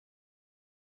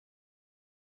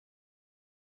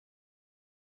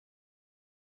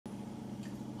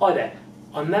Hi there,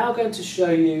 I'm now going to show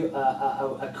you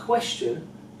a question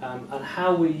on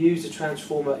how we use the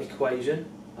transformer equation.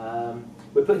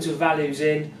 We're putting some values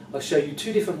in. I'll show you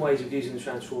two different ways of using the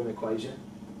transformer equation,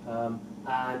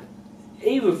 and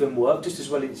either of them work just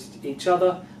as well as each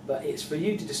other, but it's for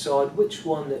you to decide which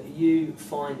one that you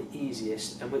find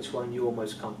easiest and which one you're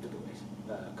most comfortable with.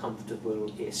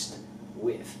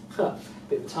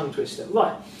 Bit of a tongue twister.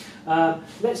 Right,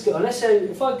 let's go on. Let's say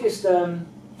if I just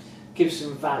give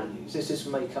some values. Let's just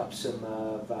make up some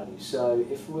values. So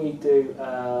if we do,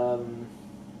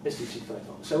 let's do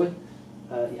 235. So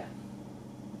yeah.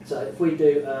 So if we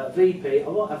do VP,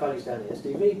 I'll write our values down here. Let's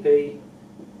do VP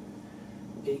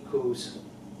equals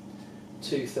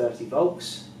 230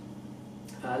 volts.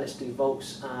 Let's do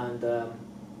volts and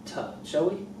turns, shall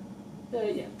we?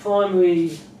 Yeah,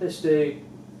 primary. Let's do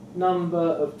number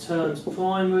of turns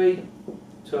primary,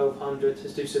 1200.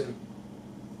 Let's do some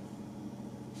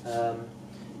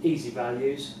easy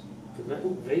values.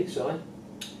 V, sorry,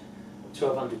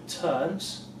 1200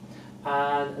 turns,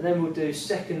 and then we'll do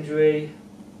secondary.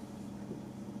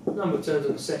 Number of turns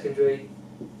on the secondary,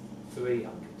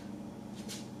 300.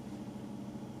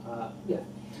 Yeah,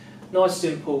 nice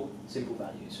simple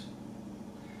values.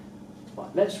 Right,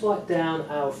 let's write down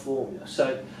our formula.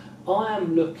 So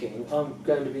I'm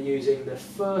going to be using the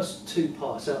first two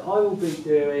parts. So I will be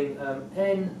doing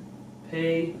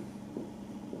NP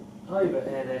over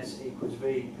NS equals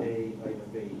VP over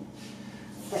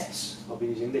VS. I'll be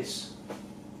using this.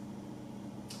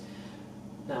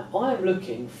 Now I am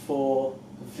looking for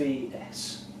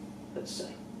VS, let's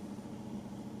say.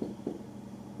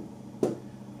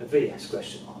 A VS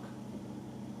question mark.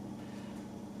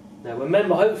 Now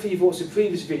remember, hopefully you've watched a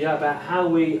previous video about how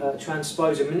we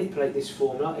transpose and manipulate this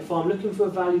formula. If I'm looking for a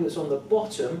value that's on the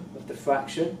bottom of the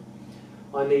fraction,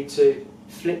 I need to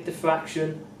flip the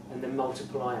fraction and then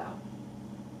multiply out.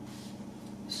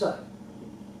 So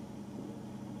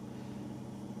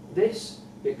this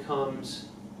becomes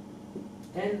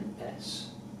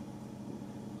NS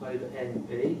over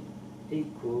NP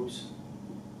equals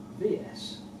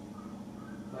VS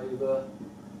over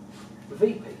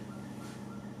VP.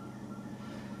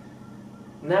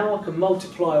 Now I can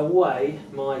multiply away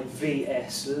my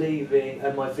VS leaving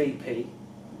and my VP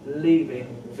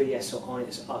leaving VS on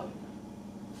its own.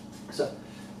 So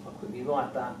I'll quickly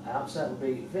write that out. So that would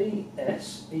be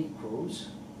VS equals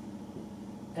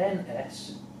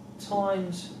NS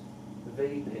times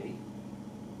VP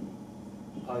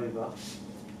over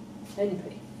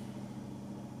NP.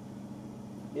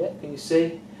 Yeah, can you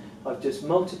see? I've just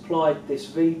multiplied this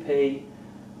VP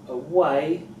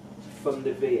away from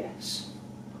the VS.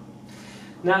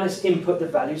 Now let's input the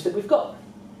values that we've got.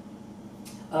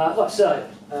 Right, so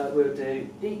we'll do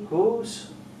equals.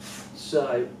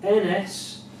 So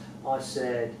NS, I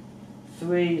said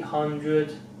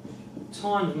 300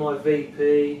 times my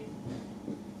VP,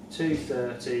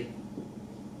 230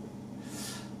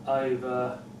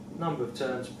 over number of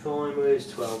turns primary is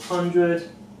 1200,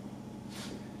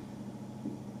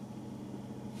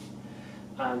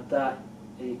 and that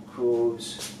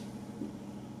equals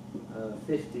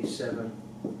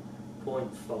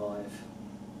 57.5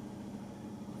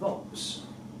 volts.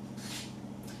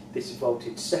 This is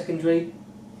voltage secondary,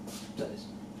 so it's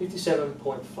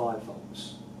 57.5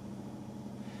 volts.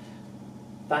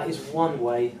 That is one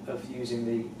way of using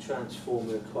the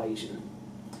transformer equation.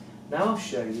 Now I'll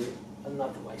show you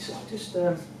another way. So I'll just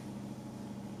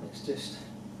let's just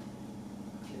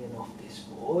clean off this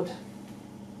board.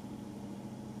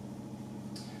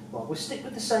 Well, we'll stick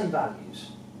with the same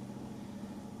values,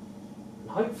 and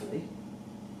hopefully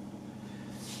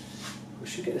we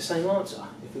should get the same answer.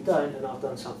 If we don't, then I've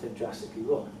done something drastically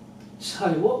wrong.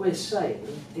 So what we're saying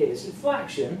is the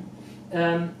fraction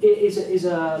it's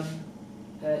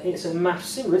a math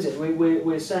symbol, isn't it?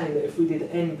 We're saying that if we did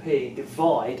NP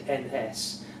divide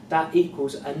NS, that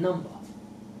equals a number.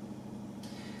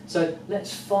 So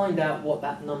let's find out what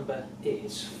that number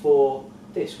is for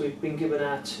this. We've been given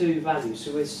our two values.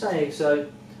 So we're saying,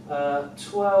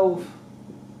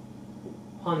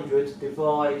 1200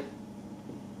 divide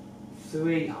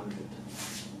 300.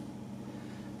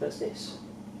 That's this.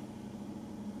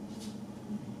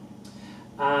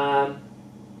 Now,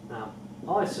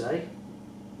 I say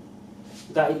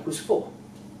that equals 4.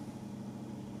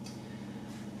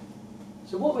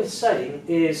 So what we're saying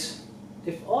is,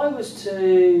 if I was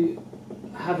to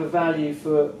have a value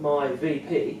for my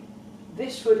VP,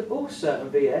 this would also,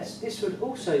 and VS, this would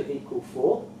also equal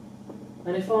 4.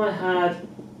 And if I had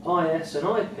IS and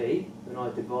IP, and I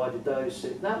divided those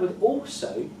two, that would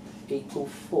also equal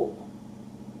 4.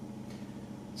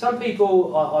 Some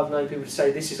people, I've known people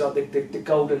say this is like the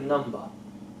golden number.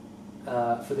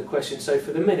 for the question. So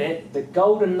for the minute, the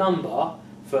golden number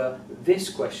for this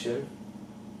question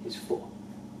is 4.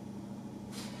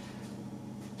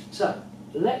 So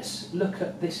let's look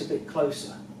at this a bit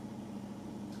closer.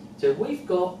 So we've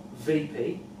got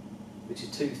VP, which is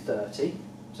 230.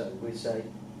 So we say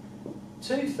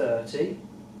 230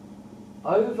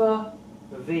 over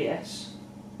VS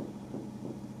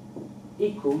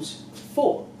equals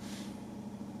 4.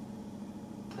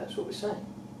 That's what we're saying.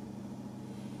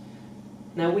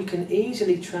 Now we can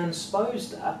easily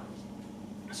transpose that,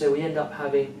 so we end up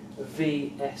having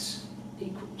VS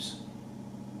equals.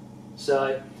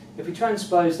 So if we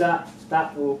transpose that,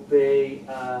 that will be,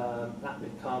 that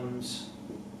becomes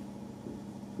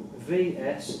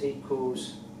VS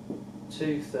equals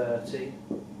 230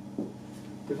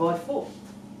 divide 4.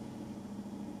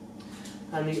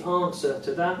 And the answer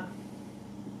to that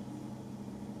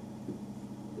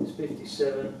is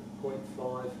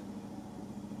 57.5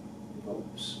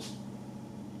 volts.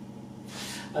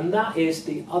 And that is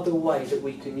the other way that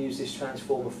we can use this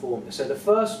transformer formula. So the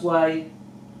first way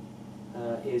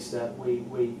is that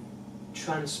we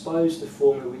transpose the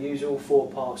formula, we use all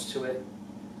 4 parts to it.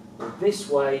 And this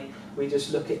way we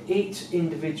just look at each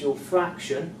individual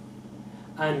fraction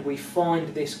and we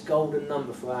find this golden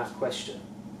number for our question.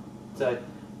 So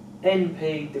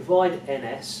NP divide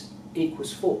NS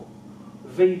equals 4.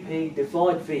 VP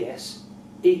divide VS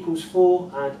equals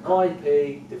 4, and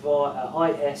IP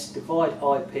divide IS divide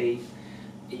IP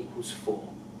equals 4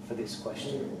 for this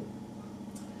question.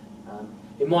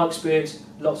 In my experience,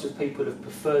 lots of people have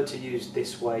preferred to use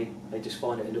this way. They just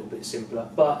find it a little bit simpler.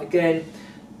 But again,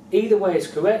 either way is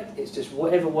correct. It's just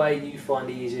whatever way you find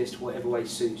the easiest, whatever way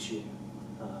suits you.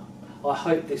 I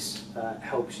hope this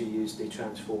helps you use the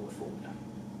transformer formula.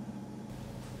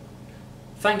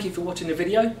 Thank you for watching the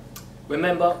video.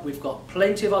 Remember, we've got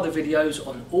plenty of other videos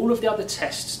on all of the other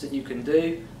tests that you can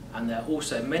do, and there are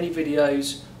also many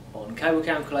videos on cable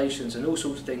calculations and all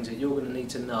sorts of things that you're going to need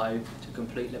to know to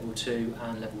complete level 2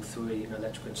 and level 3 in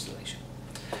electrical installation.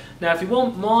 Now if you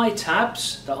want my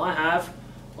tabs that I have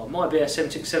on my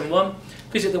BS7671,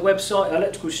 visit the website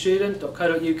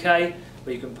electricalstudent.co.uk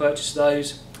where you can purchase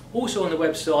those. Also on the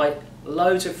website,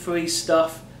 loads of free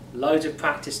stuff, loads of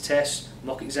practice tests,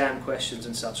 mock exam questions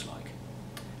and such like.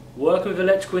 Working with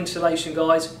electrical installation,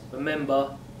 guys,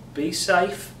 remember, be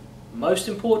safe. Most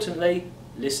importantly,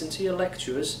 listen to your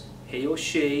lecturers. He or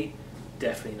she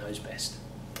definitely knows best.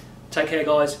 Take care,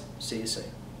 guys. See you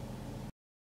soon.